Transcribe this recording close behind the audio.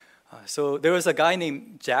So there was a guy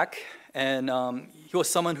named Jack, and he was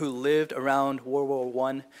someone who lived around World War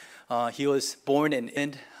One. He was born in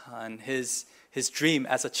England, and his dream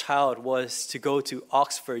as a child was to go to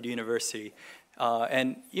Oxford University.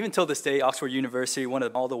 And even till this day, Oxford University, one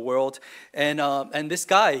of all the world. And this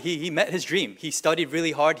guy, he met his dream. He studied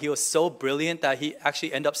really hard. He was so brilliant that he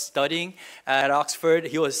actually ended up studying at Oxford.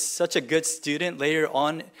 He was such a good student. Later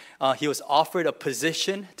on, he was offered a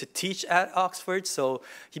position to teach at Oxford. So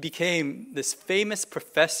he became this famous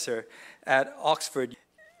professor at Oxford.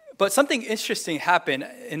 But something interesting happened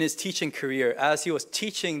in his teaching career. As he was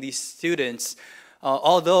teaching these students,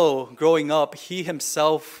 although growing up, he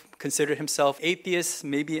himself considered himself atheist,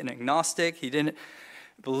 maybe an agnostic. He didn't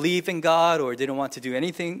believe in God or didn't want to do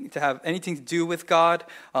anything to have anything to do with God.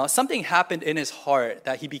 Something happened in his heart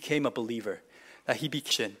that he became a believer, that he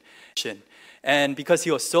became. And because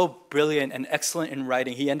he was so brilliant and excellent in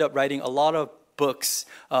writing, he ended up writing a lot of books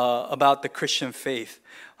about the Christian faith.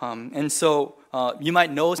 And so you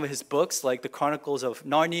might know some of his books, like the Chronicles of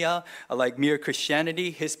Narnia, like Mere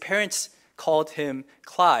Christianity. His parents called him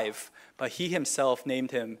Clive, but he himself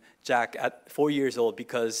named him Jack at 4 years old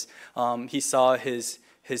because he saw his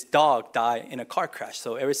dog die in a car crash.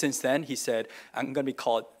 So ever since then, he said, I'm going to be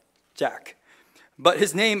called Jack. But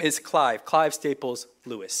his name is Clive Staples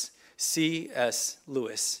Lewis, C.S.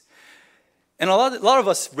 Lewis. And a lot of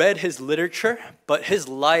us read his literature, but his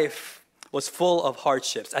life was full of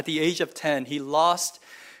hardships. At the age of 10, he lost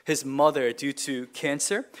his mother due to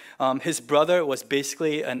cancer. His brother was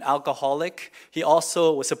basically an alcoholic. He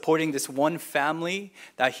also was supporting this one family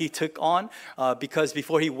that he took on because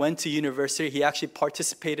before he went to university, he actually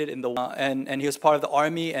participated in and he was part of the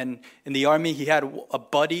army. And in the army, he had a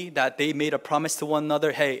buddy that they made a promise to one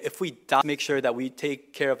another. Hey, if we die, make sure that we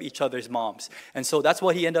take care of each other's moms. And so that's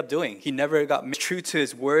what he ended up doing. He never got true to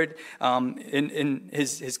his word in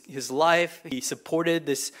his life. He supported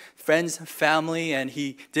this friend's family, and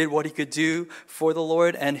he did what he could do for the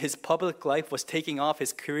Lord, and his public life was taking off.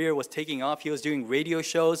 His career was taking off. He was doing radio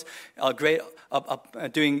shows, but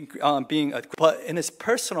in his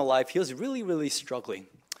personal life, he was really, really struggling.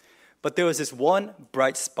 But there was this one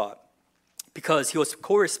bright spot because he was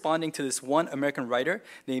corresponding to this one American writer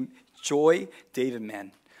named Joy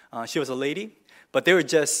Davidman. She was a lady, but they were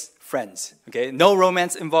just friends, okay? No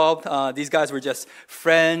romance involved. These guys were just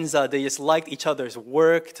friends. They just liked each other's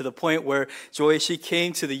work to the point where Joy, she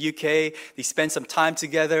came to the UK. They spent some time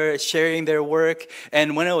together sharing their work.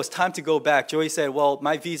 And when it was time to go back, Joy said, well,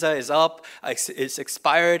 my visa is up. It's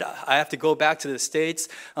expired. I have to go back to the States.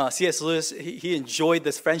 C.S. Lewis, he enjoyed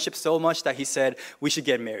this friendship so much that he said, we should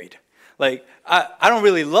get married. Like, I don't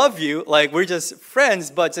really love you. Like, we're just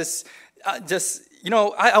friends, but just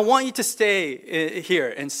I want you to stay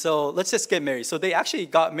here, and so let's just get married. So they actually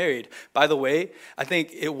got married. By the way, I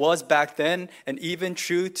think it was back then, and even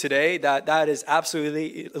true today, that is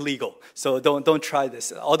absolutely illegal. So don't try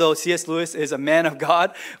this. Although C.S. Lewis is a man of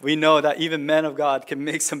God, we know that even men of God can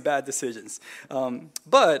make some bad decisions.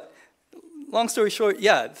 But long story short,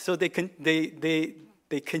 yeah. So they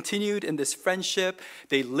continued in this friendship.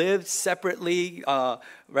 They lived separately,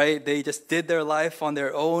 right? They just did their life on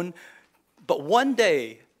their own. But one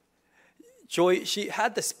day, Joy, she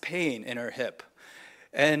had this pain in her hip.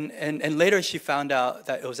 And later she found out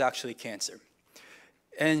that it was actually cancer.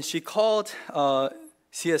 And she called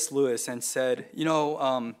C.S. Lewis and said,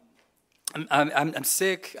 I'm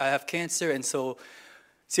sick, I have cancer. And so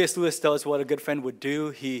C.S. Lewis does what a good friend would do.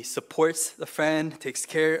 He supports the friend, takes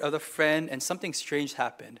care of the friend, and something strange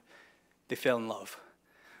happened. They fell in love.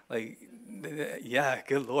 Yeah,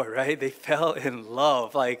 good Lord, right? They fell in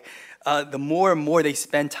love. The more and more they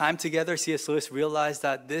spend time together, C.S. Lewis realized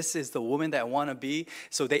that this is the woman that I want to be.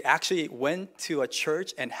 So they actually went to a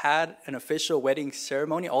church and had an official wedding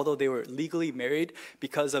ceremony, although they were legally married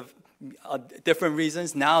because of different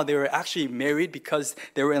reasons. Now they were actually married because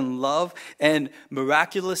they were in love. And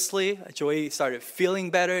miraculously, Joy started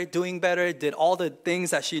feeling better, doing better, did all the things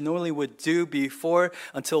that she normally would do before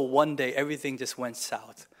until one day everything just went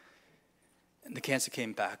south. And the cancer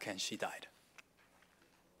came back and she died.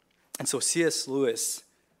 And so C.S. Lewis,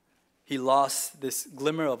 he lost this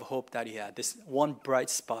glimmer of hope that he had, this one bright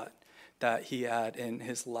spot that he had in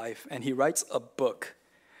his life. And he writes a book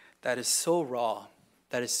that is so raw,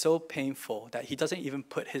 that is so painful, that he doesn't even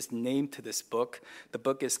put his name to this book. The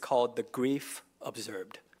book is called The Grief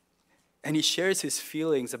Observed. And he shares his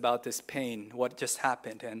feelings about this pain, what just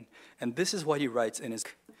happened. And this is what he writes in his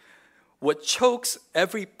book. What chokes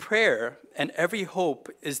every prayer and every hope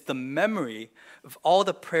is the memory of all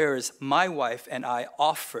the prayers my wife and I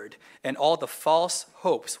offered and all the false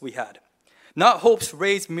hopes we had. Not hopes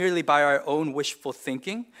raised merely by our own wishful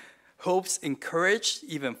thinking, hopes encouraged,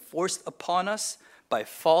 even forced upon us by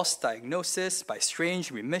false diagnosis, by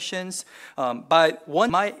strange remissions, by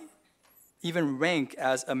one might even rank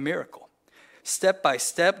as a miracle. Step by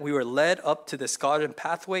step, we were led up to this garden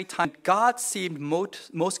pathway. God seemed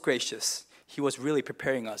most gracious. He was really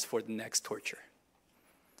preparing us for the next torture.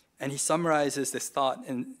 And he summarizes this thought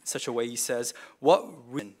in such a way. He says, what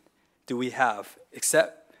reason do we have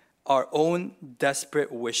except our own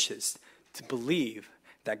desperate wishes to believe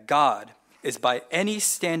that God is by any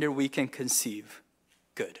standard we can conceive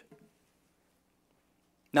good?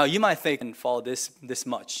 Now you might think and fall this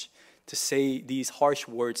much to say these harsh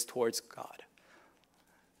words towards God.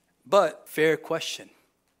 But fair question.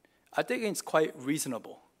 I think it's quite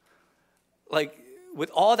reasonable. Like, with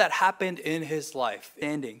all that happened in his life,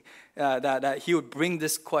 that he would bring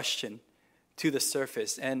this question to the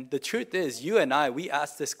surface. And the truth is, you and I, we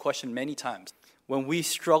asked this question many times. When we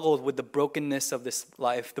struggled with the brokenness of this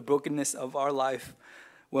life, the brokenness of our life,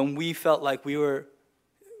 when we felt like we were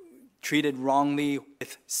treated wrongly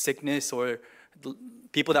with sickness, or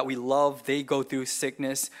people that we love, they go through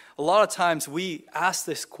sickness. A lot of times we ask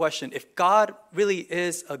this question, if God really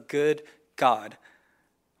is a good God,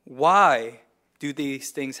 why do these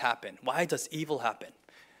things happen? Why does evil happen?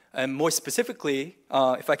 And more specifically,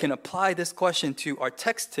 if I can apply this question to our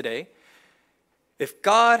text today, if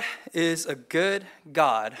God is a good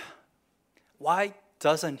God, why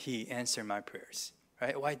doesn't he answer my prayers?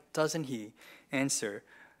 Right? Why doesn't he answer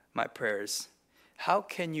my prayers? How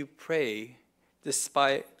can you pray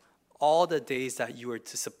despite all the days that you were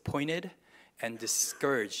disappointed and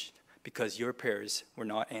discouraged because your prayers were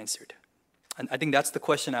not answered? And I think that's the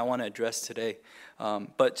question I want to address today.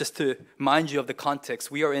 But just to remind you of the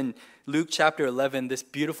context, we are in Luke chapter 11, this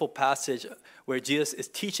beautiful passage where Jesus is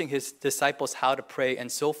teaching his disciples how to pray.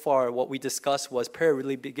 And so far, what we discussed was prayer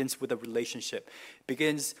really begins with a relationship. It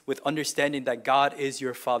begins with understanding that God is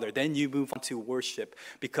your Father. Then you move on to worship,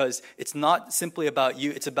 because it's not simply about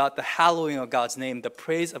you. It's about the hallowing of God's name, the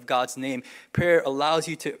praise of God's name. Prayer allows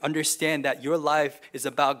you to understand that your life is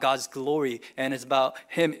about God's glory and it's about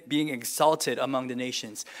him being exalted among the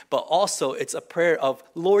nations. But also, it's a prayer of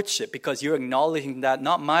lordship, because you're acknowledging that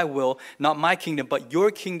not my will, not my kingdom, but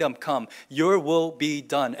your kingdom come, your will be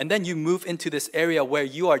done. And then you move into this area where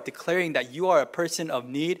you are declaring that you are a person of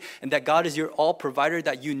need and that God is your all provider,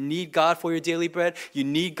 that you need God for your daily bread, you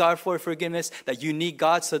need God for forgiveness, that you need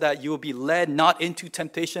God so that you will be led not into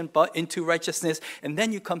temptation but into righteousness. And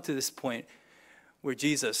then you come to this point where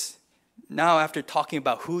Jesus, now after talking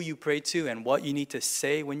about who you pray to and what you need to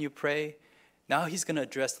say when you pray, now he's going to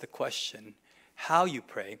address the question, how you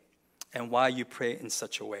pray and why you pray in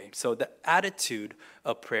such a way. So the attitude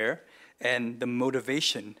of prayer and the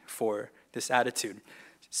motivation for this attitude.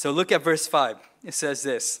 So look at verse 5. It says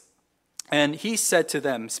this, and he said to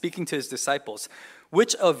them, speaking to his disciples,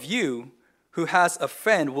 which of you who has a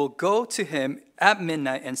friend will go to him at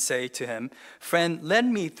midnight and say to him, friend,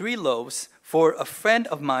 lend me 3 loaves, for a friend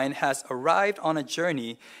of mine has arrived on a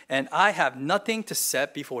journey and I have nothing to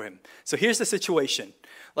set before him. So here's the situation.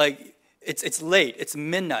 Like, it's late, it's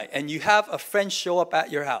midnight, and you have a friend show up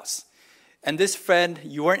at your house. And this friend,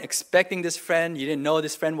 you weren't expecting this friend, you didn't know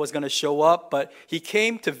this friend was going to show up, but he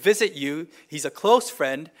came to visit you. He's a close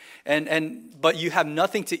friend, but you have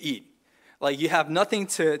nothing to eat. Like, you have nothing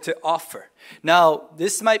to offer. Now,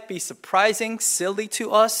 this might be surprising, silly to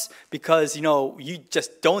us, because, you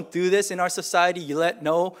just don't do this in our society. You let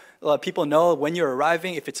people know when you're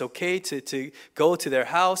arriving, if it's okay to go to their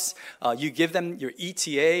house. You give them your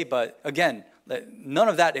ETA, but again, none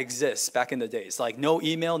of that exists back in the days. Like, no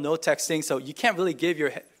email, no texting, so you can't really give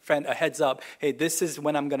your friend a heads up, hey, this is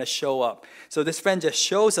when I'm going to show up. So this friend just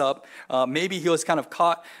shows up. Maybe he was kind of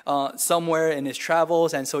caught somewhere in his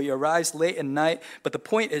travels, and so he arrives late at night. But the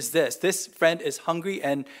point is this friend is hungry,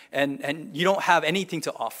 and you don't have anything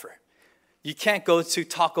to offer. You can't go to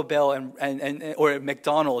Taco Bell or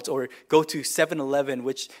McDonald's or go to 7-Eleven,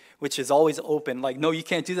 which is always open. Like, no, you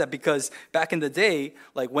can't do that, because back in the day,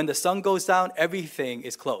 like when the sun goes down, everything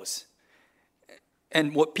is closed.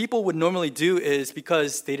 And what people would normally do is,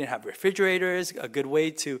 because they didn't have refrigerators, a good way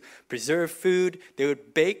to preserve food, they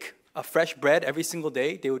would bake a fresh bread every single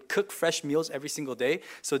day. They would cook fresh meals every single day.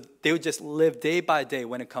 So they would just live day by day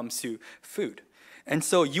when it comes to food. And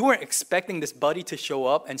so you weren't expecting this buddy to show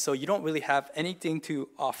up, and so you don't really have anything to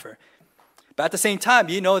offer. But at the same time,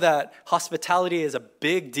 you know that hospitality is a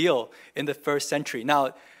big deal in the first century.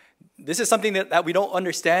 Now, this is something that we don't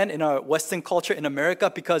understand in our Western culture in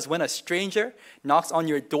America, because when a stranger knocks on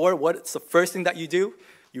your door, what's the first thing that you do?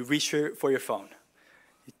 You reach for your phone.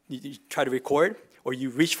 You try to record, or you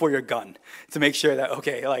reach for your gun to make sure that,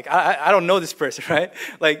 okay, like, I don't know this person, right?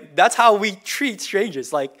 Like, that's how we treat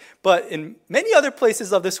strangers. Like, but in many other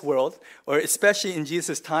places of this world, or especially in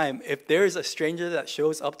Jesus' time, if there is a stranger that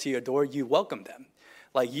shows up to your door, you welcome them.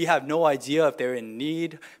 Like, you have no idea if they're in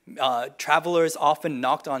need. Travelers often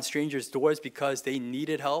knocked on strangers' doors because they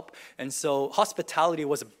needed help. And so hospitality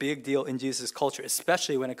was a big deal in Jesus' culture,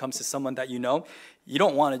 especially when it comes to someone that you know. You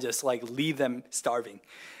don't want to just like leave them starving.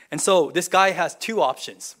 And so this guy has two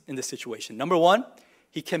options in this situation. Number one,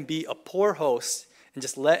 he can be a poor host and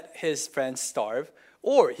just let his friends starve,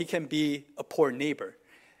 or he can be a poor neighbor.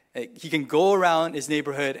 He can go around his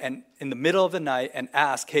neighborhood and in the middle of the night and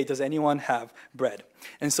ask, hey, does anyone have bread?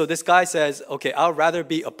 And so this guy says, okay, I'll rather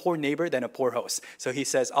be a poor neighbor than a poor host. So he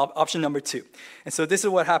says, option number 2. And so this is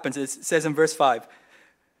what happens. It says in verse 5,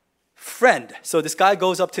 friend. So this guy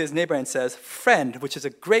goes up to his neighbor and says, friend, which is a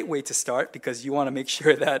great way to start because you want to make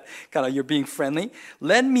sure that kind of you're being friendly.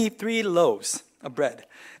 Lend me 3 loaves of bread.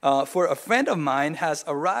 For a friend of mine has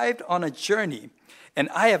arrived on a journey and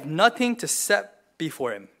I have nothing to set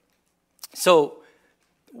before him. So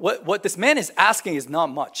what this man is asking is not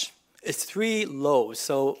much. It's 3 loaves.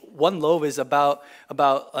 So 1 loaf is about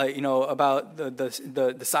the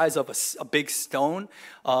size of a big stone.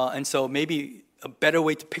 And so maybe a better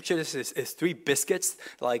way to picture this is 3 biscuits.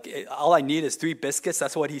 Like, all I need is 3 biscuits.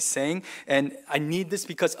 That's what he's saying. And I need this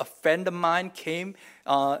because a friend of mine came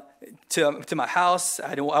to my house.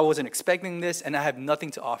 I wasn't expecting this, and I have nothing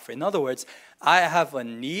to offer. In other words, I have a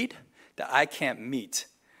need that I can't meet.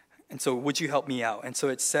 And so would you help me out? And so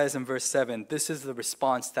it says in verse 7, this is the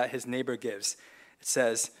response that his neighbor gives. It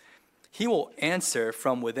says, he will answer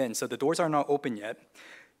from within. So the doors are not open yet.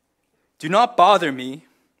 Do not bother me.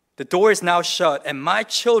 The door is now shut, and my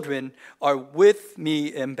children are with me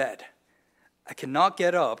in bed. I cannot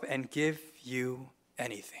get up and give you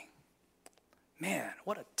anything. Man,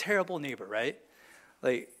 what a terrible neighbor, right?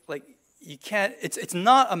 Like you can't, it's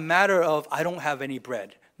not a matter of I don't have any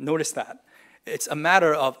bread. Notice that. It's a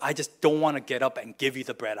matter of I just don't want to get up and give you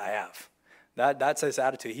the bread I have. That's his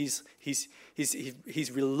attitude.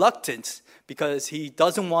 He's reluctant because he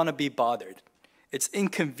doesn't want to be bothered. It's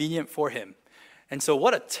inconvenient for him. And so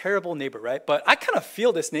what a terrible neighbor, right? But I kind of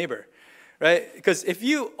feel this neighbor, right? Because if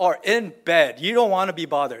you are in bed, you don't want to be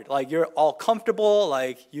bothered. Like, you're all comfortable,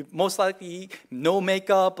 like you most likely no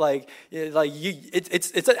makeup,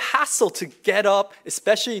 it's a hassle to get up,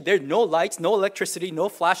 especially there's no lights, no electricity, no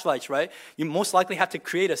flashlights, right? You most likely have to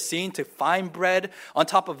create a scene to find bread. On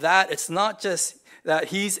top of that, it's not just that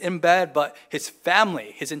he's in bed, but his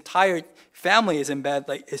family, his entire family is in bed,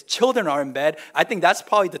 like his children are in bed. I think that's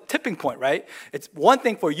probably the tipping point, right? It's one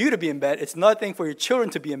thing for you to be in bed. It's another thing for your children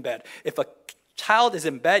to be in bed. If a child is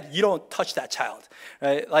in bed, you don't touch that child,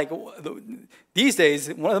 right? Like these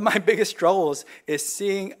days, one of my biggest struggles is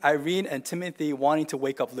seeing Irene and Timothy wanting to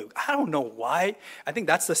wake up Luke. I don't know why. I think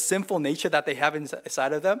that's the sinful nature that they have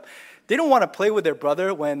inside of them. They don't want to play with their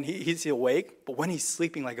brother when he's awake, but when he's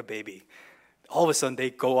sleeping like a baby, all of a sudden they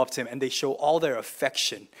go up to him and they show all their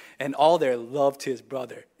affection and all their love to his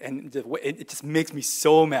brother. And it just makes me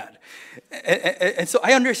so mad. And so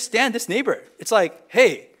I understand this neighbor. It's like,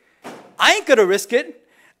 hey, I ain't going to risk it.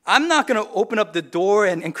 I'm not going to open up the door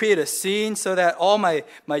and create a scene so that all my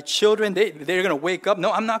children, they're going to wake up.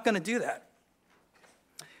 No, I'm not going to do that.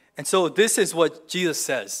 And so this is what Jesus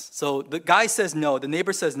says. So the guy says no. The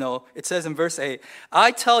neighbor says no. It says in verse 8,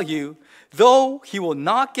 I tell you, though he will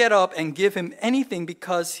not get up and give him anything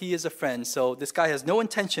because he is a friend. So this guy has no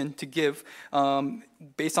intention to give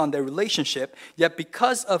based on their relationship. Yet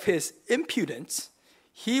because of his impudence,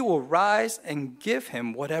 he will rise and give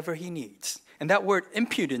him whatever he needs. And that word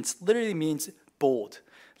impudence literally means bold,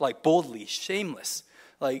 like boldly, shameless.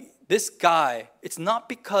 Like this guy, it's not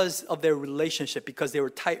because of their relationship, because they were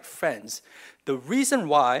tight friends. The reason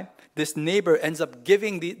why this neighbor ends up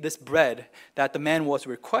giving this bread that the man was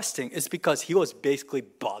requesting is because he was basically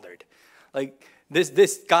bothered. Like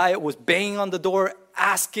this guy was banging on the door,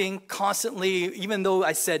 asking constantly, even though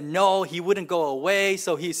I said no, he wouldn't go away.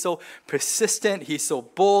 So he's so persistent, he's so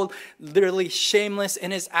bold, literally shameless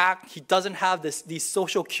in his act. He doesn't have these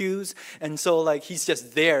social cues. And so like he's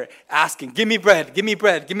just there asking, give me bread, give me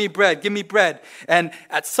bread, give me bread, give me bread. And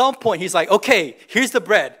at some point he's like, okay, here's the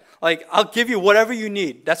bread. Like, I'll give you whatever you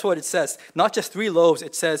need. That's what it says. Not just 3 loaves.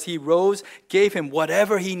 It says he rose, gave him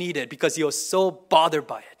whatever he needed because he was so bothered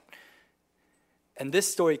by it. And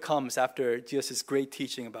this story comes after Jesus' great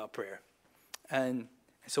teaching about prayer. And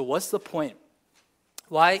so what's the point?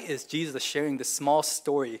 Why is Jesus sharing this small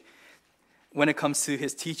story when it comes to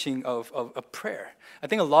his teaching of prayer? I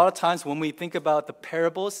think a lot of times when we think about the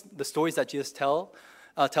parables, the stories that Jesus tells,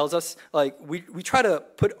 tells us, like we try to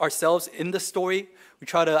put ourselves in the story. We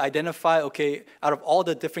try to identify, okay, out of all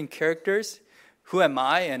the different characters, who am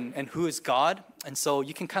I and who is God? And so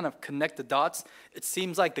you can kind of connect the dots. It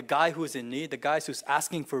seems like the guy who is in need, the guy who's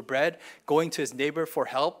asking for bread, going to his neighbor for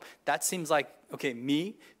help, that seems like, okay,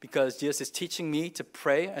 me, because Jesus is teaching me to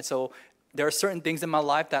pray. And so there are certain things in my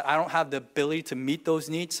life that I don't have the ability to meet those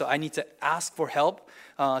needs, so I need to ask for help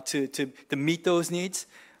to meet those needs.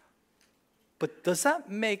 But does that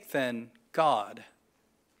make then God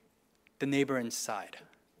the neighbor inside?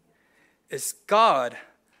 Is God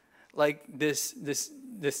like this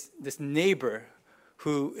neighbor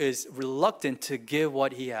who is reluctant to give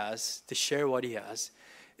what he has, to share what he has?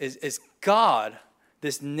 Is God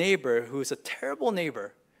this neighbor who is a terrible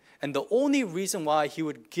neighbor, and the only reason why he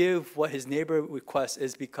would give what his neighbor requests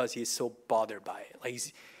is because he's so bothered by it?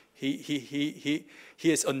 Like he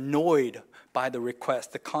is annoyed by the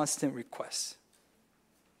request, the constant request.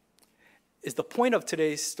 Is the point of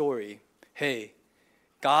today's story, hey,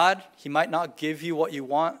 God, he might not give you what you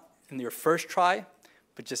want in your first try,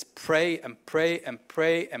 but just pray and pray and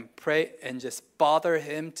pray and pray and just bother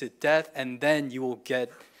him to death, and then you will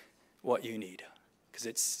get what you need. Because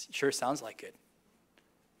it sure sounds like it.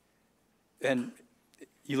 And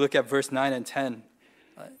you look at verse 9 and 10,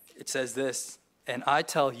 it says this, and I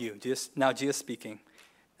tell you, now Jesus speaking,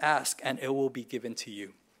 ask and it will be given to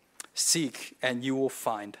you. Seek and you will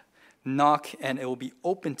find. Knock and it will be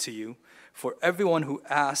open to you. For everyone who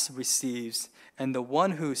asks receives, and the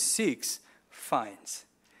one who seeks finds.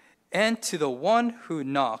 And to the one who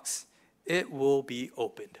knocks, it will be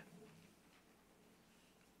opened.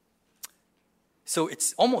 So it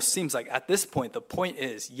almost seems like at this point, the point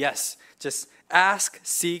is, yes, just ask,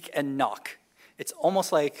 seek, and knock. It's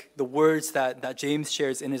almost like the words that James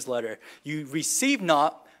shares in his letter. You receive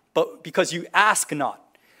not, but because you ask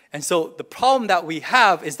not. And so the problem that we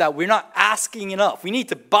have is that we're not asking enough. We need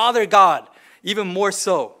to bother God even more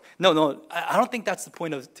so. No, I don't think that's the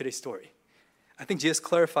point of today's story. I think Jesus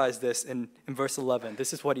clarifies this in verse 11.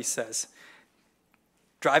 This is what he says.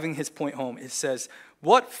 Driving his point home, it says,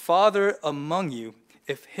 what father among you,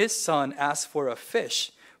 if his son asks for a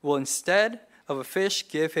fish, will instead of a fish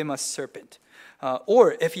give him a serpent?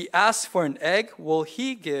 Or if he asks for an egg, will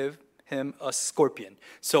he give him a scorpion?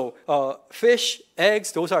 So fish,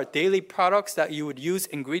 eggs, those are daily products that you would use,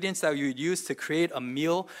 ingredients that you would use to create a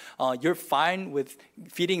meal. You're fine with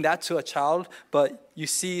feeding that to a child, but you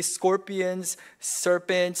see scorpions,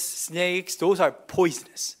 serpents, snakes, those are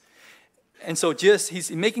poisonous. And so he's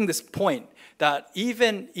making this point that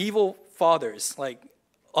even evil fathers, like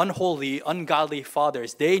unholy, ungodly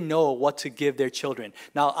fathers, they know what to give their children.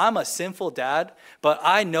 Now, I'm a sinful dad, but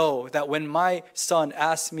I know that when my son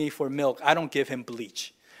asks me for milk, I don't give him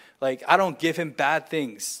bleach. Like, I don't give him bad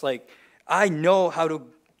things. Like, I know how to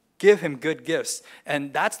give him good gifts.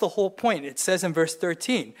 And that's the whole point. It says in verse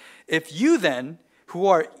 13, if you then, who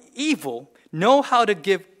are evil, know how to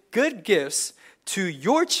give good gifts to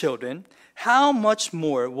your children, how much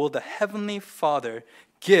more will the Heavenly Father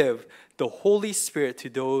give the Holy Spirit to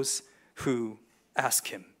those who ask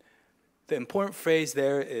him? The important phrase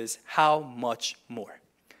there is how much more.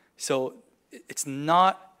 So it's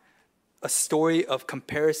not a story of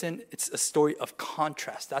comparison, it's a story of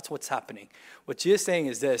contrast. That's what's happening. What Jesus is saying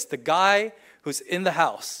is this: the guy who's in the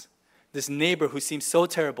house, this neighbor who seems so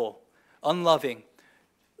terrible, unloving,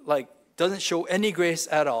 like doesn't show any grace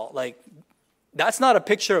at all, like that's not a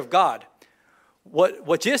picture of God.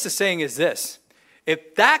 What Jesus is saying is this: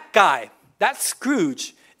 if that guy, that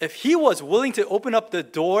Scrooge, if he was willing to open up the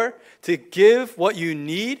door to give what you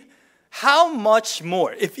need, how much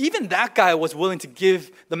more? If even that guy was willing to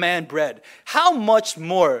give the man bread, how much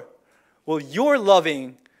more will your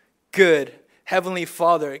loving, good Heavenly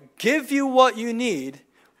Father give you what you need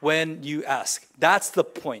when you ask? That's the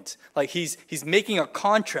point. Like he's making a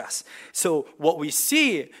contrast. So what we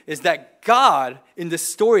see is that God in this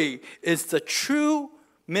story is the true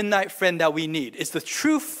midnight friend that we need. It's the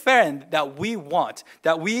true friend that we want,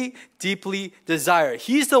 that we deeply desire.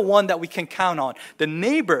 He's the one that we can count on. The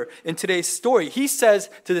neighbor in today's story, he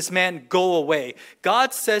says to this man, go away.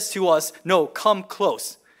 God says to us, no, come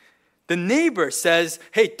close. The neighbor says,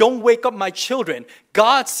 hey, don't wake up my children.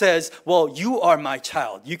 God says, well, you are my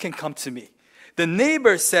child. You can come to me. The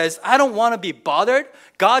neighbor says, I don't want to be bothered.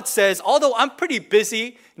 God says, although I'm pretty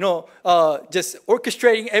busy, just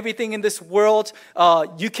orchestrating everything in this world,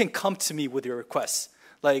 you can come to me with your requests.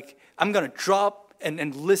 Like, I'm going to drop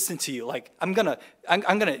and listen to you. Like, I'm gonna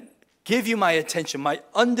give you my attention, my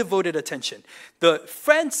undevoted attention. The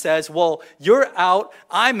friend says, well, you're out,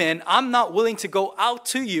 I'm in, I'm not willing to go out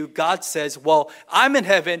to you. God says, well, I'm in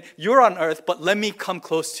heaven, you're on earth, but let me come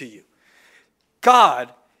close to you.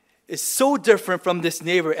 God is so different from this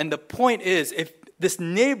neighbor. And the point is, if this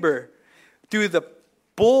neighbor, through the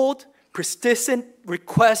bold, persistent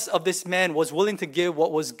request of this man, was willing to give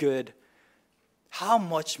what was good, how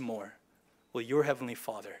much more will your Heavenly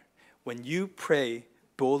Father, when you pray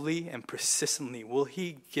boldly and persistently, will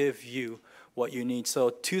He give you what you need? So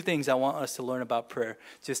 2 things I want us to learn about prayer.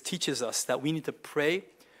 Just teaches us that we need to pray.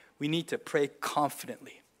 We need to pray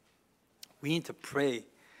confidently. We need to pray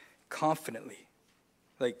confidently.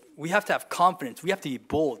 Like, we have to have confidence. We have to be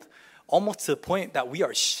bold, almost to the point that we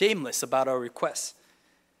are shameless about our requests.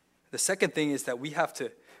 The second thing is that we have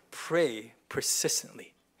to pray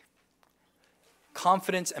persistently.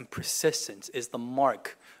 Confidence and persistence is the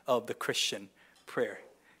mark of the Christian prayer.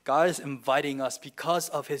 God is inviting us because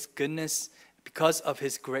of His goodness, because of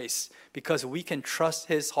His grace, because we can trust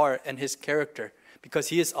His heart and His character, because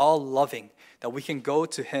He is all loving, that we can go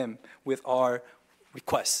to Him with our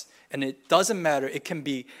requests. And it doesn't matter. It can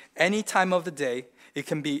be any time of the day. It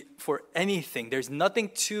can be for anything. There's nothing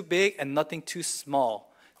too big and nothing too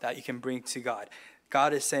small that you can bring to God.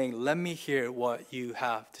 God is saying, let me hear what you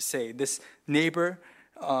have to say. This neighbor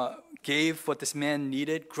gave what this man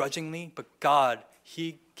needed grudgingly, but God,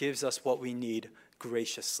 He gives us what we need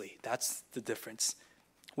graciously. That's the difference.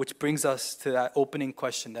 Which brings us to that opening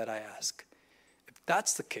question that I ask. If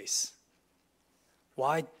that's the case,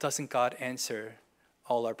 why doesn't God answer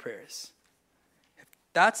all our prayers? If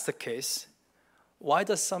that's the case, why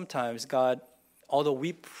does sometimes God, although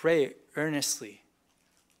we pray earnestly,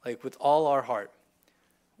 like with all our heart,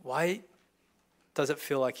 why does it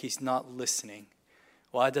feel like He's not listening?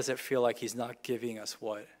 Why does it feel like He's not giving us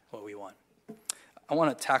what we want? I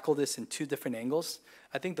want to tackle this in 2 different angles.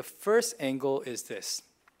 I think the first angle is this.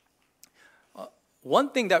 One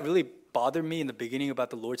thing that really bothered me in the beginning about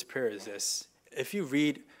the Lord's Prayer is this. If you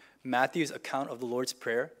read Matthew's account of the Lord's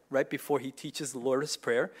Prayer, right before he teaches the Lord's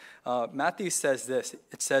Prayer, Matthew says this.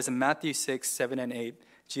 It says in Matthew 6, 7, and 8,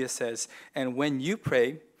 Jesus says, "And when you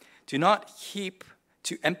pray, do not heap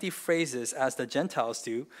to empty phrases as the Gentiles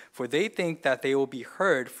do, for they think that they will be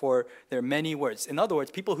heard for their many words." In other words,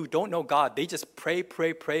 people who don't know God, they just pray,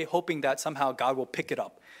 hoping that somehow God will pick it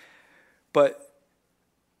up.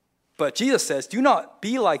 But Jesus says, do not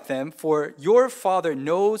be like them, for your Father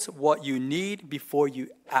knows what you need before you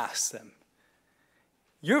ask them.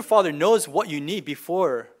 Your Father knows what you need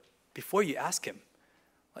before you ask Him.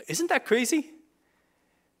 Isn't that crazy?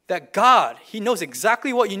 That God, He knows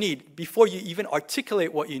exactly what you need before you even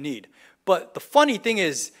articulate what you need. But the funny thing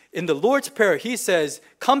is, in the Lord's Prayer, He says,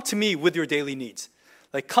 come to me with your daily needs.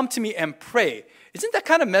 Like, come to me and pray. Isn't that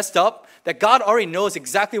kind of messed up? That God already knows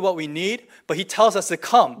exactly what we need, but He tells us to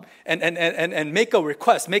come and make a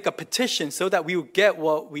request, make a petition so that we will get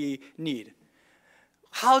what we need.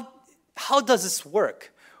 How does this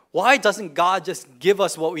work? Why doesn't God just give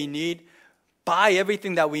us what we need, buy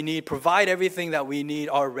everything that we need, provide everything that we need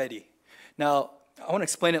already? Now, I want to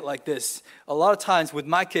explain it like this. A lot of times with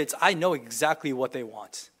my kids, I know exactly what they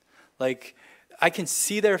want. Like, I can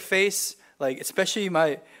see their face, like especially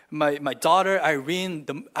my daughter, Irene,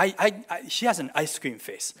 she has an ice cream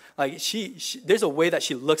face. Like she there's a way that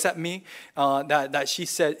she looks at me that she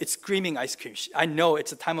said, it's screaming ice cream. I know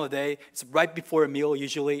it's a time of the day. It's right before a meal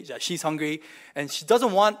usually. She's hungry and she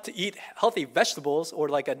doesn't want to eat healthy vegetables or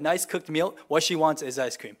like a nice cooked meal. What she wants is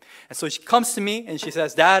ice cream. And so she comes to me and she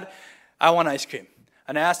says, "Dad, I want ice cream."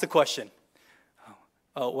 And I ask the question,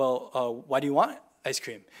 why do you want ice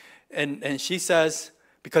cream? And she says,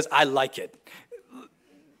 "Because I like it."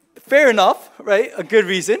 Fair enough, right? A good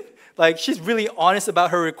reason. Like, she's really honest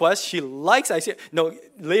about her request. She likes ice cream. No,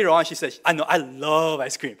 later on she says, "I know, I love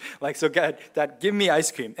ice cream." Like, so Dad, give me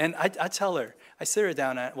ice cream. And I tell her, I sit her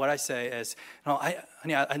down, and what I say is, "No,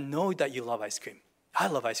 honey, I know that you love ice cream. I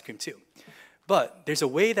love ice cream too. But there's a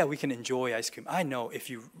way that we can enjoy ice cream. I know if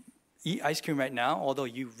you eat ice cream right now, although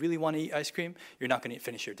you really want to eat ice cream, you're not going to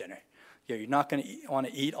finish your dinner. You're not going to want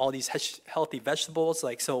to eat all these healthy vegetables.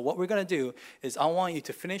 Like, so what we're going to do is I want you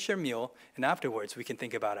to finish your meal, and afterwards we can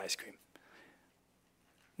think about ice cream."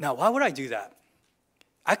 Now, why would I do that?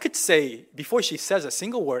 I could say, before she says a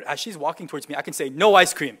single word, as she's walking towards me, I can say, "No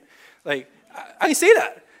ice cream." Like, I can say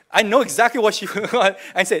that. I know exactly what she wants. I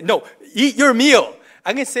can say, "No, eat your meal."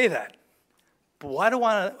 I can say that. But why do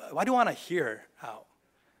I want to hear her out?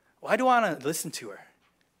 Why do I want to listen to her?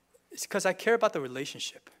 It's because I care about the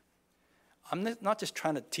relationship. I'm not just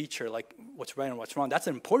trying to teach her like what's right and what's wrong. That's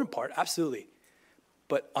an important part, absolutely.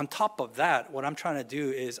 But on top of that, what I'm trying to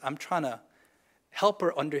do is I'm trying to help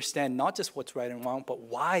her understand not just what's right and wrong, but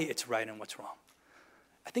why it's right and what's wrong.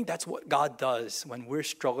 I think that's what God does when we're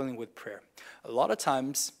struggling with prayer. A lot of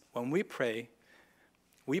times when we pray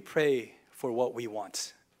for what we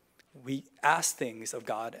want. We ask things of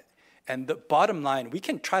God, and the bottom line, we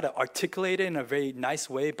can try to articulate it in a very nice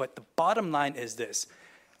way, but the bottom line is this: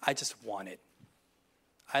 I just want it.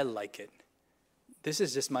 I like it. This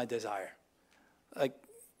is just my desire. Like,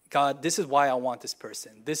 God, this is why I want this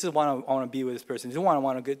person. This is why I want to be with this person. This is why I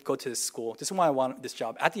want to go to this school. This is why I want this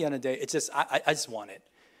job. At the end of the day, it's just, I just want it.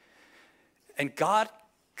 And God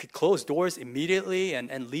could close doors immediately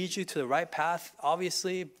and lead you to the right path,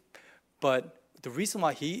 obviously. But the reason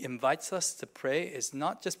why he invites us to pray is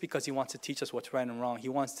not just because he wants to teach us what's right and wrong. He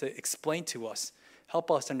wants to explain to us,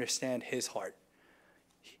 help us understand his heart.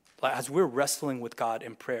 Like, as we're wrestling with God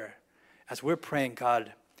in prayer, as we're praying,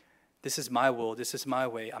 God, this is my will, this is my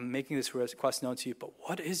way. I'm making this request known to you, but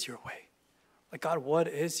what is your way? Like, God, what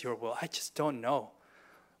is your will? I just don't know.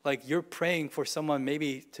 Like, you're praying for someone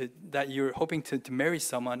maybe that you're hoping to marry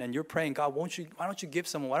someone, and you're praying, God, why don't you give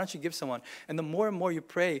someone? Why don't you give someone? And the more and more you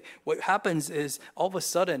pray, what happens is all of a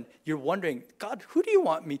sudden you're wondering, God, who do you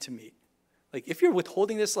want me to meet? Like, if you're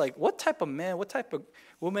withholding this, like, what type of man, what type of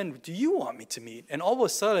woman do you want me to meet? And all of a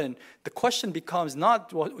sudden, the question becomes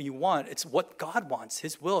not what you want, it's what God wants,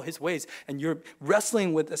 his will, his ways. And you're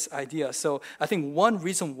wrestling with this idea. So I think one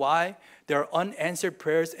reason why there are unanswered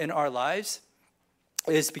prayers in our lives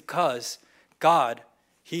is because God,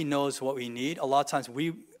 he knows what we need. A lot of times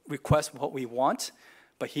we request what we want,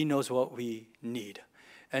 but he knows what we need.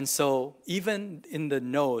 And so even in the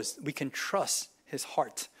no's, we can trust his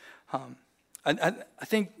heart. And I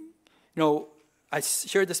think, I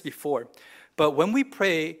shared this before, but when we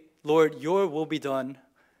pray, Lord, your will be done,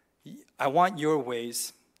 I want your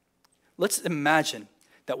ways, let's imagine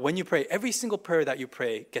that when you pray, every single prayer that you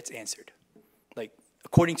pray gets answered, like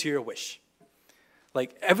according to your wish.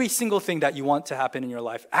 Like every single thing that you want to happen in your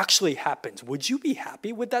life actually happens. Would you be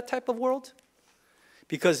happy with that type of world?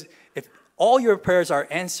 Because if all your prayers are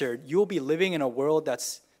answered, you'll be living in a world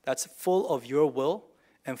that's full of your will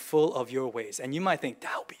and full of your ways. And you might think,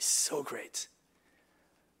 that would be so great.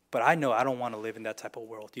 But I know I don't want to live in that type of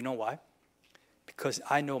world. You know why? Because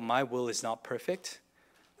I know my will is not perfect.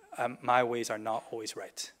 My ways are not always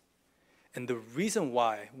right. And the reason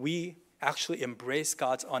why we actually embrace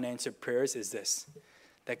God's unanswered prayers is this: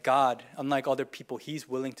 that God, unlike other people, he's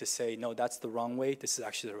willing to say, no, that's the wrong way. This is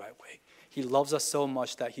actually the right way. He loves us so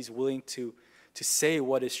much that he's willing to say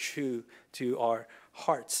what is true to our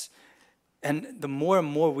hearts. And the more and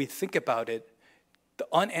more we think about it, the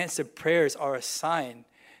unanswered prayers are a sign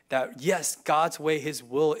that, yes, God's way, his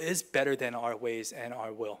will is better than our ways and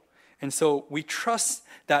our will. And so we trust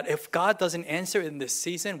that if God doesn't answer in this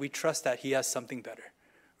season, we trust that he has something better,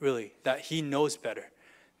 really, that he knows better.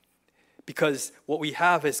 Because what we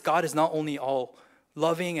have is God is not only all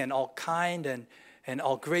loving and all kind and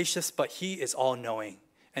all gracious, but he is all knowing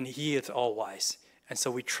and he is all wise. And so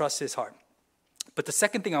we trust his heart. But the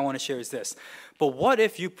second thing I want to share is this: but what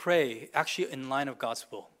if you pray actually in line of God's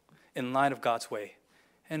will, in line of God's way?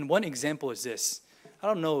 And one example is this. I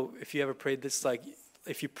don't know if you ever prayed this, like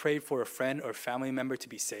if you prayed for a friend or family member to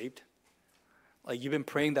be saved. Like you've been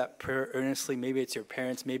praying that prayer earnestly. Maybe it's your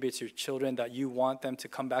parents, maybe it's your children, that you want them to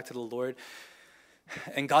come back to the Lord.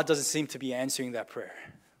 And God doesn't seem to be answering that prayer.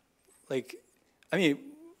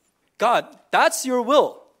 God, that's your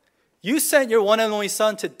will. You sent your one and only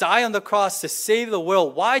son to die on the cross to save the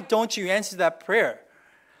world. Why don't you answer that prayer?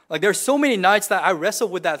 Like, there's so many nights that I wrestle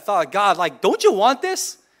with that thought. God, like, don't you want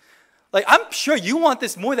this? Like, I'm sure you want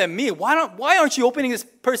this more than me. Why aren't you opening this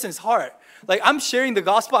person's heart? Like, I'm sharing the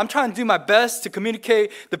gospel. I'm trying to do my best to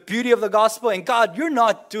communicate the beauty of the gospel. And God, you're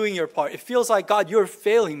not doing your part. It feels like, God, you're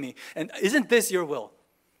failing me. And isn't this your will?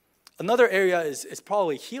 Another area is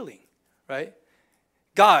probably healing, right?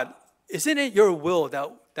 God, isn't it your will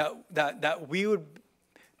that we would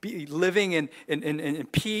be living in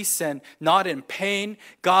peace and not in pain?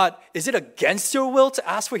 God, is it against your will to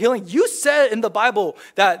ask for healing? You said in the Bible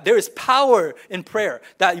that there is power in prayer,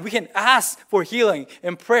 that we can ask for healing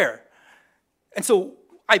in prayer. And so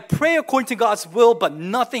I pray according to God's will, but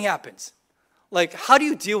nothing happens. Like, how do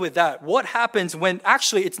you deal with that? What happens when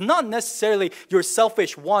actually it's not necessarily your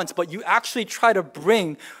selfish wants, but you actually try to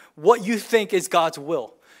bring what you think is God's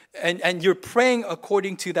will? And you're praying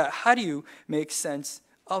according to that. How do you make sense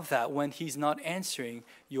of that when he's not answering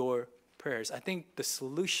your prayers? I think the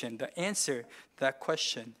solution, the answer to that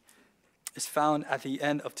question is found at the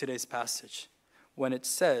end of today's passage when it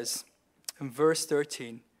says in verse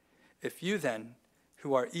 13, if you then,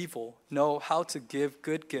 who are evil know how to give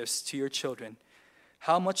good gifts to your children,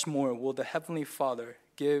 how much more will the Heavenly Father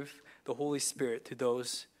give the Holy Spirit to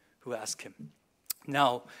those who ask him?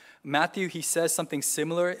 Now, Matthew, he says something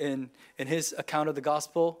similar in his account of the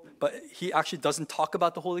gospel, but he actually doesn't talk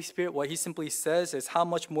about the Holy Spirit. What he simply says is, how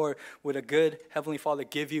much more would a good Heavenly Father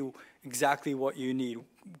give you exactly what you need,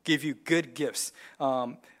 give you good gifts?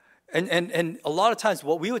 And a lot of times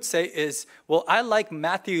what we would say is, well, I like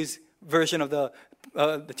Matthew's version of the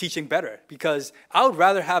teaching better, because I would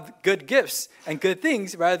rather have good gifts and good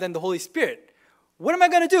things rather than the Holy Spirit. What am I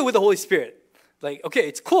going to do with the Holy Spirit? Like, okay,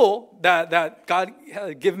 it's cool that God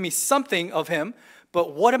has given me something of him,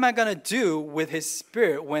 but what am I going to do with his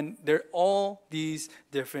Spirit when there are all these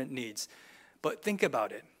different needs? But think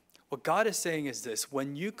about it. What God is saying is this: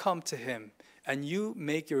 when you come to him and you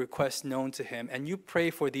make your requests known to him and you pray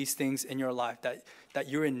for these things in your life, that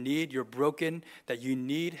you're in need, you're broken, that you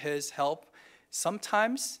need his help,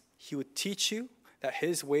 sometimes he would teach you that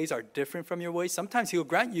his ways are different from your ways. Sometimes he will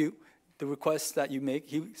grant you the requests that you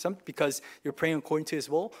make, because you're praying according to his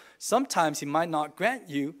will. Sometimes he might not grant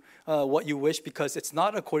you what you wish because it's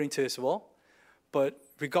not according to his will. But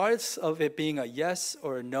regardless of it being a yes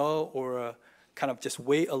or a no, or a kind of just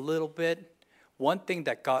wait a little bit, one thing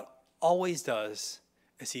that God always does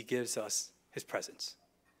is he gives us his presence.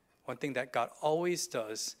 One thing that God always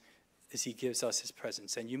does is he gives us his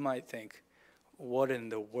presence. And you might think, what in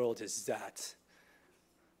the world is that?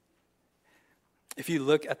 If you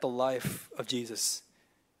look at the life of Jesus,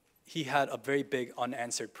 he had a very big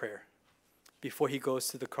unanswered prayer. Before he goes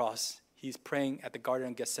to the cross, he's praying at the Garden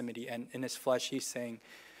of Gethsemane, and in his flesh, he's saying,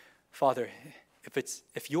 Father,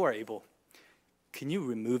 if you are able, can you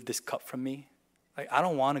remove this cup from me? Like, I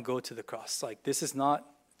don't want to go to the cross. Like, this is not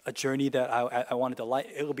a journey that I want to delight.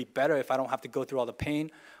 It will be better if I don't have to go through all the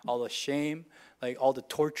pain, all the shame, like all the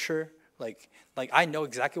torture. Like I know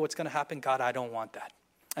exactly what's going to happen. God, I don't want that.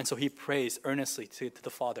 And so he prays earnestly to the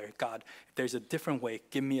Father, God, if there's a different way,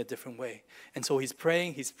 give me a different way. And so he's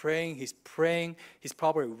praying. He's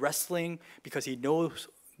probably wrestling because he knows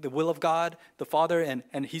the will of God, the Father,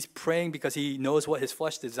 and he's praying because he knows what his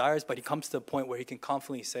flesh desires, but he comes to a point where he can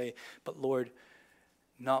confidently say, but Lord,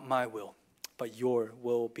 not my will, but your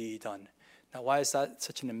will be done. Now, why is that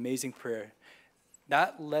such an amazing prayer?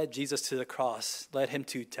 That led Jesus to the cross, led him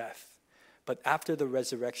to death. But after the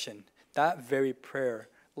resurrection, that very prayer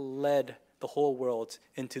led the whole world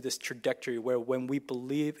into this trajectory where when we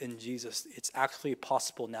believe in Jesus, it's actually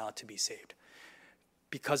possible now to be saved.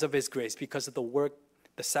 Because of his grace, because of the work,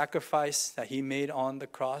 the sacrifice that he made on the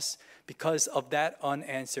cross, because of that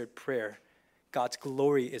unanswered prayer, God's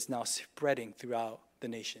glory is now spreading throughout the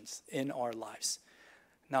nations in our lives.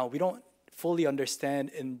 Now, we don't fully understand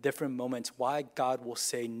in different moments why God will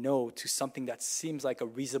say no to something that seems like a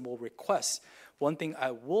reasonable request. One thing I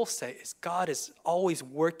will say is God is always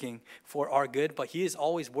working for our good, but he is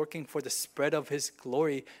always working for the spread of his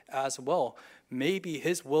glory as well. Maybe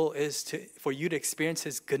his will is for you to experience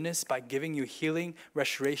his goodness by giving you healing,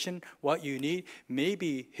 restoration, what you need.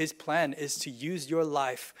 Maybe his plan is to use your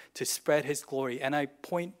life to spread his glory. And I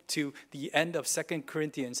point to the end of 2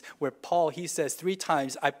 Corinthians where Paul, he says 3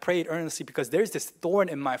 times, I prayed earnestly because there's this thorn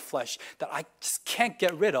in my flesh that I just can't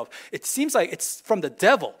get rid of. It seems like it's from the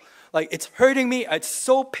devil. Like, it's hurting me. It's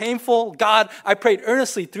so painful. God, I prayed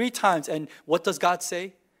earnestly 3 times. And what does God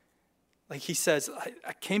say? Like, he says,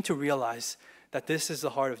 I came to realize that this is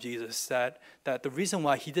the heart of Jesus, that the reason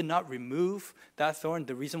why he did not remove that thorn,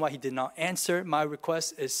 the reason why he did not answer my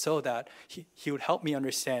request is so that he would help me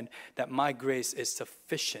understand that my grace is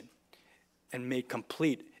sufficient and made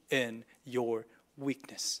complete in your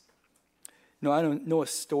weakness. No, I don't know a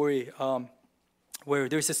story where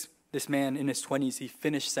there's this man in his 20s. He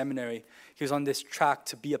finished seminary. He was on this track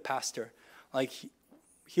to be a pastor. Like,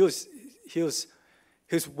 he was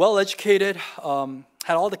well educated,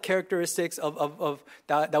 had all the characteristics of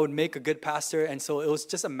that would make a good pastor. And so it was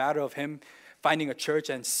just a matter of him finding a church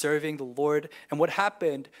and serving the Lord. And what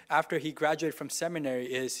happened after he graduated from seminary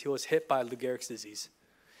is he was hit by Lou Gehrig's disease.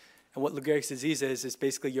 And what Lou Gehrig's disease is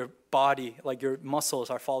basically your body, like your muscles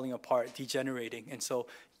are falling apart, degenerating. And so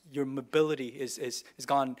your mobility is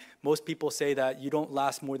gone. Most people say that you don't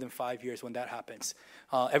last more than 5 years when that happens.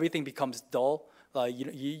 Everything becomes dull.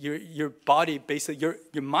 Your body, basically,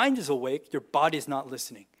 your mind is awake, your body is not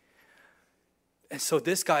listening. And so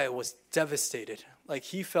this guy was devastated. Like,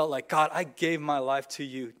 he felt like, God, I gave my life to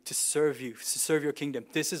you, to serve your kingdom.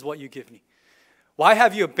 This is what you give me. Why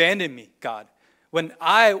have you abandoned me, God? When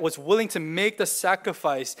I was willing to make the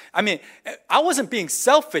sacrifice, I mean, I wasn't being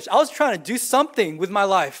selfish. I was trying to do something with my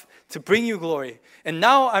life to bring you glory. And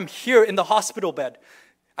now I'm here in the hospital bed.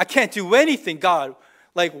 I can't do anything, God.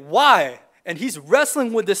 Like, why? And he's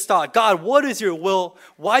wrestling with this thought. God, what is your will?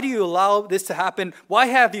 Why do you allow this to happen? Why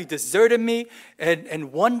have you deserted me?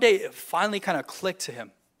 And one day it finally kind of clicked to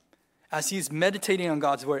him. As he's meditating on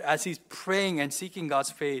God's word, as he's praying and seeking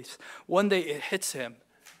God's face, one day it hits him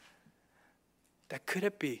that could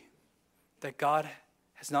it be that God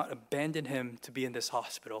has not abandoned him to be in this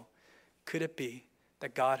hospital? Could it be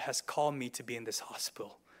that God has called me to be in this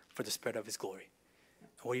hospital for the spread of his glory? And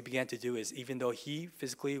what he began to do is, even though he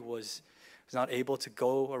physically was not able to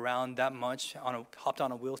go around that much, hopped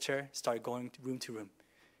on a wheelchair, started going room to room,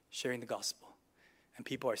 sharing the gospel. And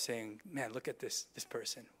people are saying, man, look at this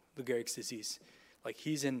person, Lou Gehrig's disease. Like,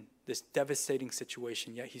 he's in this devastating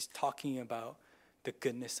situation, yet he's talking about the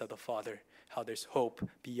goodness of the Father, how there's hope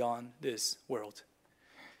beyond this world.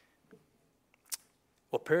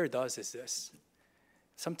 What prayer does is this.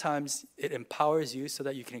 Sometimes it empowers you so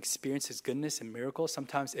that you can experience his goodness and miracles.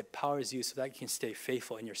 Sometimes it empowers you so that you can stay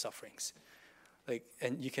faithful in your sufferings.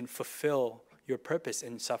 And you can fulfill your purpose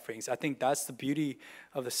in sufferings. I think that's the beauty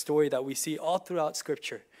of the story that we see all throughout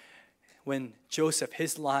Scripture. When Joseph,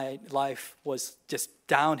 his life was just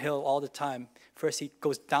downhill all the time. First he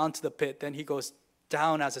goes down to the pit, then he goes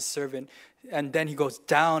down as a servant, and then he goes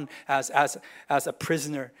down as a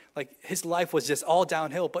prisoner. Like, his life was just all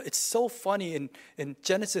downhill. But it's so funny, in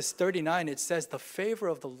Genesis 39, it says the favor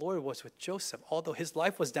of the Lord was with Joseph. Although his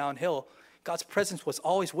life was downhill, God's presence was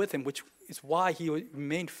always with him, which is why he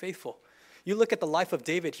remained faithful. You look at the life of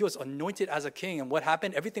David, he was anointed as a king, and what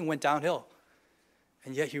happened? Everything went downhill.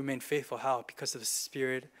 And yet he remained faithful. How? Because of the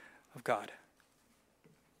Spirit of God.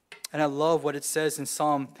 And I love what it says in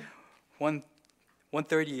Psalm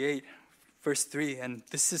 138, verse 3. And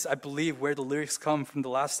this is, I believe, where the lyrics come from the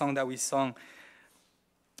last song that we sung.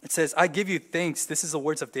 It says, I give you thanks. This is the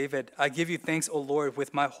words of David. I give you thanks, O Lord,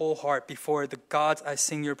 with my whole heart. Before the gods I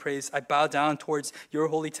sing your praise. I bow down towards your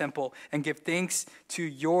holy temple and give thanks to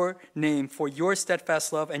your name for your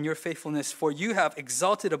steadfast love and your faithfulness. For you have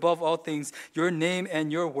exalted above all things your name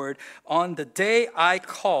and your word. On the day I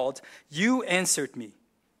called, you answered me.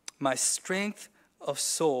 My strength of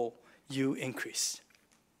soul you increased.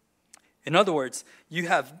 In other words, you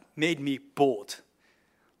have made me bold.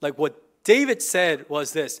 Like what David said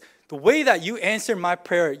was this: the way that you answered my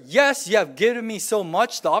prayer, yes, you have given me so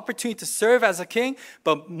much, the opportunity to serve as a king,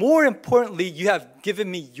 but more importantly, you have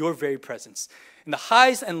given me your very presence. In the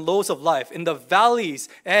highs and lows of life, in the valleys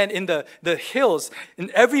and in the hills,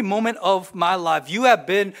 in every moment of my life, you have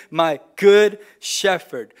been my good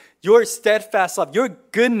shepherd. Your steadfast love, your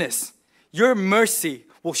goodness, your mercy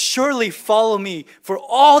will surely follow me for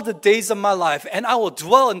all the days of my life, and I will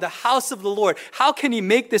dwell in the house of the Lord. How can he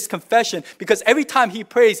make this confession? Because every time he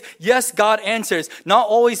prays, yes, God answers, not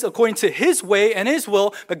always according to his way and his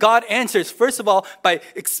will, but God answers, first of all, by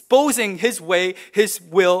exposing his way, his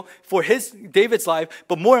will for David's life,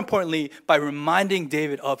 but more importantly, by reminding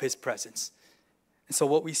David of his presence. And so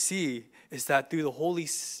what we see is that through the Holy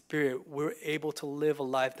Spirit, we're able to live a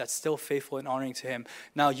life that's still faithful and honoring to him.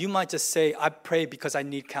 Now, you might just say, I pray because I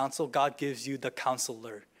need counsel. God gives you the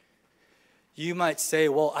counselor. You might say,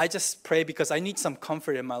 well, I just pray because I need some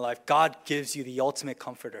comfort in my life. God gives you the ultimate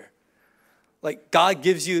comforter. Like, God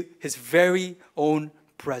gives you his very own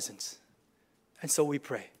presence. And so we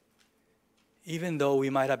pray. Even though we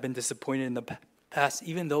might have been disappointed in the past,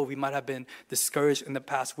 even though we might have been discouraged in the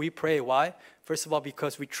past, we pray. Why? First of all,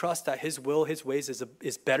 because we trust that his will, his ways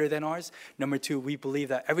is better than ours. Number two, we believe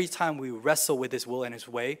that every time we wrestle with his will and his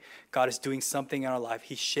way, God is doing something in our life.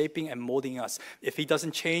 He's shaping and molding us. If he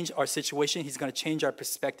doesn't change our situation, he's going to change our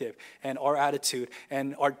perspective and our attitude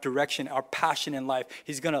and our direction, our passion in life.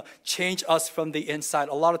 He's going to change us from the inside.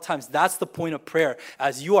 A lot of times, that's the point of prayer.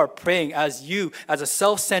 As you are praying, as a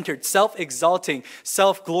self-centered, self-exalting,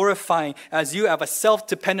 self-glorifying, as you have a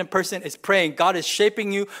self-dependent person is praying, God is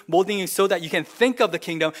shaping you, molding you so that you can think of the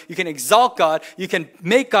kingdom, you can exalt God, you can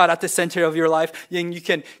make God at the center of your life, and you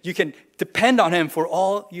can depend on him for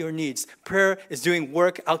all your needs. Prayer is doing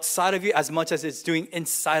work outside of you as much as it's doing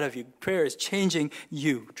inside of you. Prayer is changing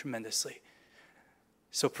you tremendously.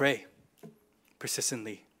 So pray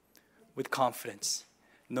persistently, with confidence,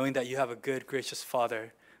 knowing that you have a good, gracious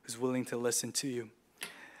Father who's willing to listen to you.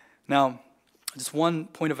 Now, just one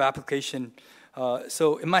point of application.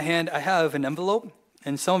 So in my hand, I have an envelope.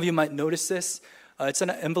 And some of you might notice this. It's an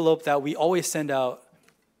envelope that we always send out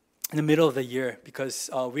in the middle of the year because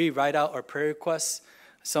we write out our prayer requests,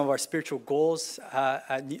 some of our spiritual goals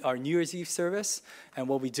at our New Year's Eve service. And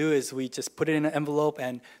what we do is we just put it in an envelope,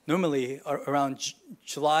 and normally around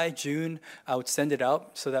July, June, I would send it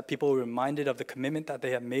out so that people were reminded of the commitment that they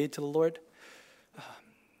have made to the Lord.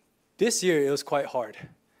 This year, it was quite hard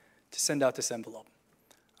to send out this envelope.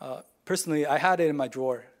 Personally, I had it in my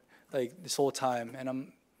drawer like this whole time, and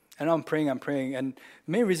I'm praying, and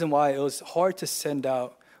the main reason why it was hard to send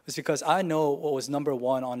out was because I know what was number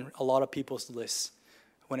one on a lot of people's lists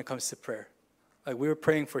when it comes to prayer. Like, we were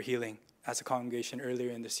praying for healing as a congregation earlier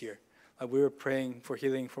in this year. Like, we were praying for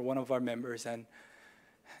healing for one of our members,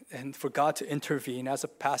 and for God to intervene. As a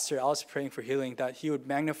pastor, I was praying for healing, that He would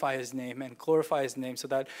magnify His name and glorify His name so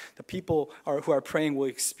that the people who are praying will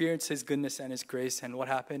experience His goodness and His grace. And what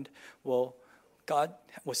happened? Well, God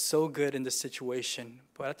was so good in this situation,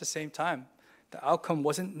 but at the same time, the outcome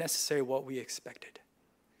wasn't necessarily what we expected.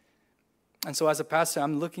 And so as a pastor,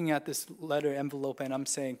 I'm looking at this letter envelope and I'm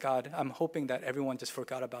saying, God, I'm hoping that everyone just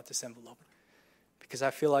forgot about this envelope. Because I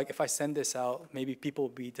feel like if I send this out, maybe people will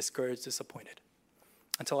be discouraged, disappointed.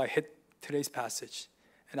 Until I hit today's passage.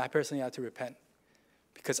 And I personally had to repent.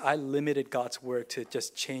 Because I limited God's work to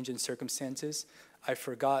just change in circumstances. I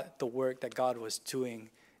forgot the work that God was doing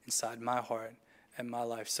inside my heart and my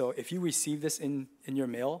life. So if you receive this in your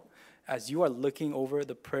mail, as you are looking over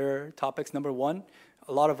the prayer topics, number one,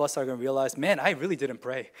 a lot of us are going to realize, man, I really didn't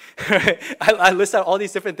pray. I list out all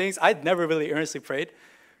these different things. I'd never really earnestly prayed.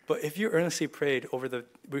 But if you earnestly prayed over the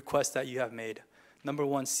requests that you have made, number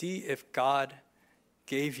one, see if God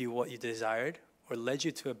gave you what you desired or led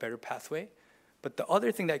you to a better pathway. But the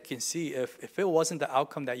other thing that you can see, if it wasn't the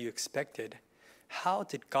outcome that you expected, how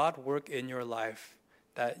did God work in your life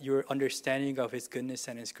that your understanding of His goodness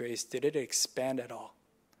and His grace, did it expand at all?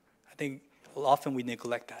 I think often we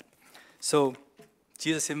neglect that. So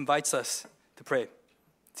Jesus invites us to pray,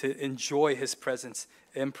 to enjoy His presence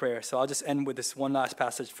in prayer. So I'll just end with this one last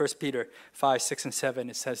passage. 1 Peter 5, 6, and 7,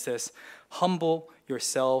 it says this: humble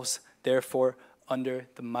yourselves, therefore, under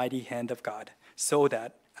the mighty hand of God, so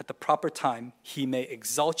that at the proper time He may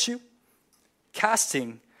exalt you,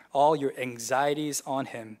 casting all your anxieties on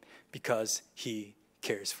Him because He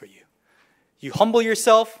cares for you. You humble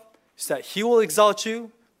yourself so that He will exalt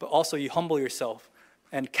you, but also you humble yourself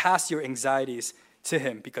and cast your anxieties to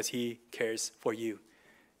Him because He cares for you.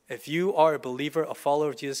 If you are a believer, a follower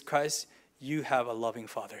of Jesus Christ, you have a loving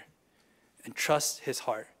Father. And trust His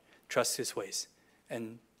heart, trust His ways,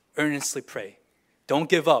 and earnestly pray. Don't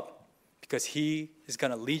give up, because He is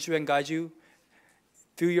going to lead you and guide you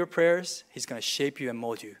through your prayers. He's going to shape you and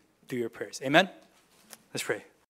mold you through your prayers. Amen? Let's pray.